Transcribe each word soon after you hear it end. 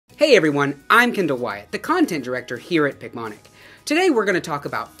Hey everyone, I'm Kendall Wyatt, the Content Director here at Picmonic. Today we're going to talk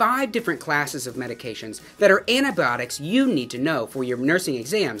about 5 different classes of medications that are antibiotics you need to know for your nursing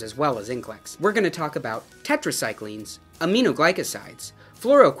exams as well as NCLEX. We're going to talk about Tetracyclines, Amino Glycosides,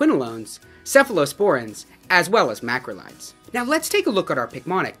 Fluoroquinolones, Cephalosporins, as well as Macrolides. Now let's take a look at our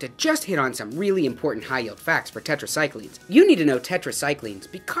Picmonic to just hit on some really important high-yield facts for tetracyclines. You need to know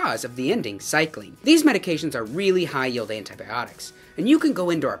tetracyclines because of the ending cycline. These medications are really high-yield antibiotics, and you can go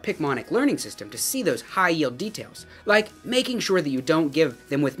into our Picmonic learning system to see those high-yield details, like making sure that you don't give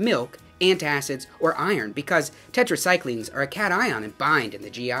them with milk, antacids, or iron, because tetracyclines are a cation and bind in the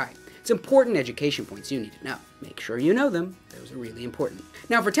GI. It's important education points you need to know. Make sure you know them. Those are really important.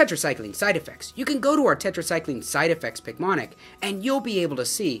 Now for tetracycline side effects, you can go to our tetracycline side effects Picmonic and you'll be able to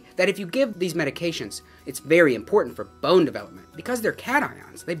see that if you give these medications, it's very important for bone development because they're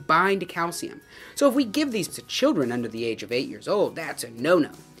cations. They bind to calcium. So if we give these to children under the age of 8 years old, that's a no-no.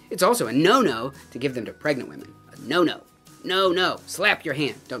 It's also a no-no to give them to pregnant women. A no-no. No-no. Slap your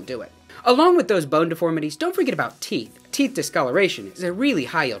hand. Don't do it. Along with those bone deformities, don't forget about teeth. Teeth discoloration is a really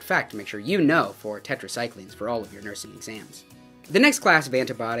high-yield fact to make sure you know for tetracyclines for all of your nursing exams. The next class of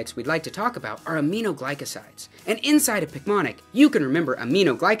antibiotics we'd like to talk about are amino glycosides. And inside of Picmonic, you can remember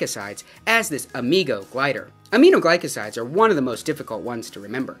amino glycosides as this amigo glider. Amino glycosides are one of the most difficult ones to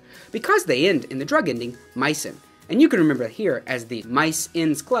remember because they end in the drug ending mycin. And you can remember here as the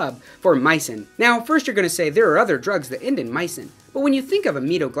mice-ins club for mycin. Now, first you're going to say there are other drugs that end in mycin, but when you think of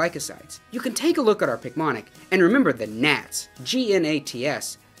amino glycosides, you can take a look at our Picmonic and remember the NATs,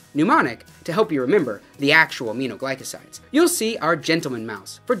 G-N-A-T-S, mnemonic to help you remember the actual amino glycosides. You'll see our gentleman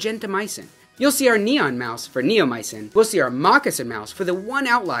mouse for gentamicin. You'll see our neon mouse for neomycin. We'll see our moccasin mouse for the one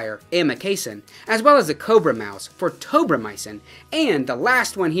outlier, amikacin, as well as the cobra mouse for tobramycin, and the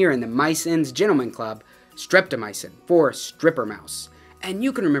last one here in the mice-ins gentleman club, streptomycin for stripper mouse. And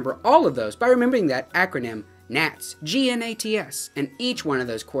you can remember all of those by remembering that acronym NATs, G-N-A-T-S, and each one of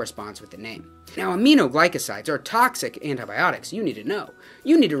those corresponds with the name. Now, amino glycosides are toxic antibiotics you need to know.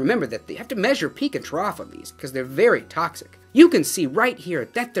 You need to remember that you have to measure peak and trough of these because they're very toxic. You can see right here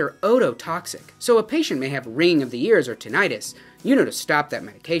that they're ototoxic, so a patient may have ringing of the ears or tinnitus. You know to stop that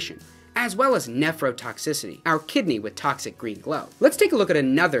medication, as well as nephrotoxicity, our kidney with toxic green glow. Let's take a look at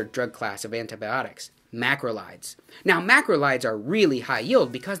another drug class of antibiotics, Macrolides. Now, Macrolides are really high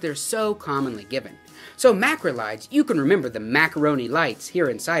yield because they're so commonly given. So Macrolides, you can remember the macaroni lights here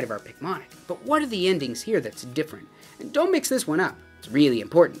inside of our Picmonic. But what are the endings here that's different? And don't mix this one up. It's really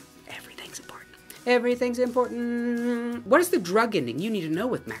important. Everything's important. Everything's important. What is the drug ending you need to know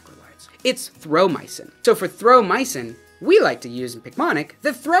with Macrolides? It's thromycin. So for thromycin, we like to use in Picmonic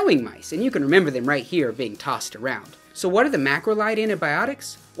the throwing mice, and you can remember them right here being tossed around. So what are the macrolide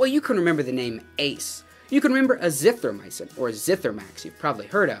antibiotics? Well, you can remember the name ACE. You can remember azithromycin, or Zithromax you've probably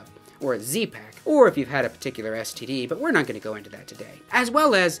heard of, or a Z-Pack, or if you've had a particular STD, but we're not going to go into that today. As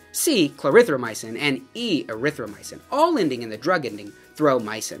well as C, clarithromycin, and E, erythromycin, all ending in the drug ending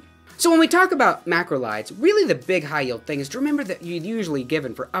thromycin. So when we talk about macrolides, really the big high-yield thing is to remember that you're usually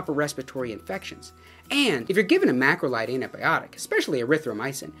given for upper respiratory infections. And if you're given a macrolide antibiotic, especially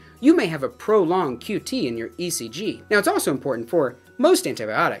erythromycin, you may have a prolonged QT in your ECG. Now it's also important for most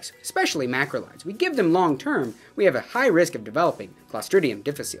antibiotics, especially macrolides. We give them long-term, we have a high risk of developing Clostridium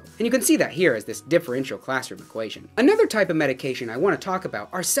difficile. And you can see that here as this differential classroom equation. Another type of medication I want to talk about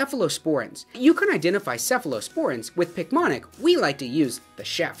are cephalosporins. You can identify cephalosporins with Picmonic. We like to use the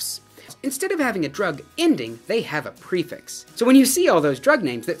chefs. Instead of having a drug ending, they have a prefix. So when you see all those drug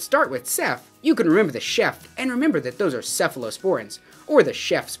names that start with ceph, you can remember the chef and remember that those are cephalosporins, or the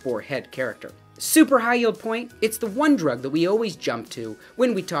chef spore head character. Super high yield point, it's the one drug that we always jump to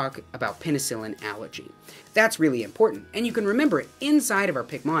when we talk about penicillin allergy. That's really important, and you can remember it inside of our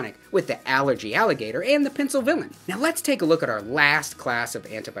Picmonic with the allergy alligator and the pencil villain. Now let's take a look at our last class of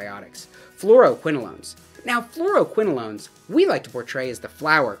antibiotics, fluoroquinolones. Now fluoroquinolones, we like to portray as the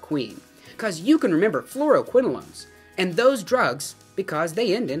flower queen, because you can remember fluoroquinolones, and those drugs because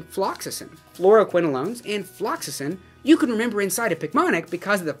they end in floxacin. Fluoroquinolones and floxacin you can remember inside of Picmonic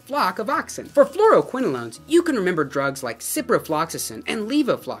because of the flock of oxen. For fluoroquinolones, you can remember drugs like ciprofloxacin and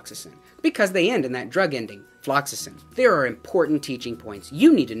levofloxacin because they end in that drug ending, floxacin. There are important teaching points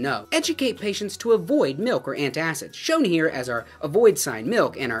you need to know. Educate patients to avoid milk or antacids, shown here as our avoid sign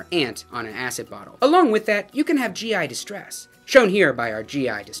milk and our ant on an acid bottle. Along with that, you can have GI distress, shown here by our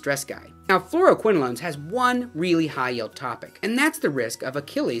GI distress guide. Now, fluoroquinolones has one really high-yield topic, and that's the risk of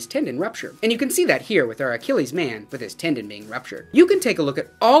Achilles tendon rupture. And you can see that here with our Achilles man with his tendon being ruptured. You can take a look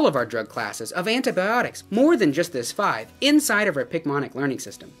at all of our drug classes of antibiotics, more than just this 5, inside of our Picmonic learning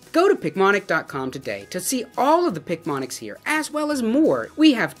system. Go to picmonic.com today to see all of the Picmonics here, as well as more.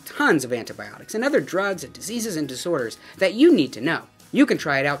 We have tons of antibiotics and other drugs and diseases and disorders that you need to know. You can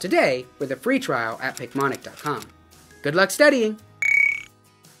try it out today with a free trial at picmonic.com. Good luck studying!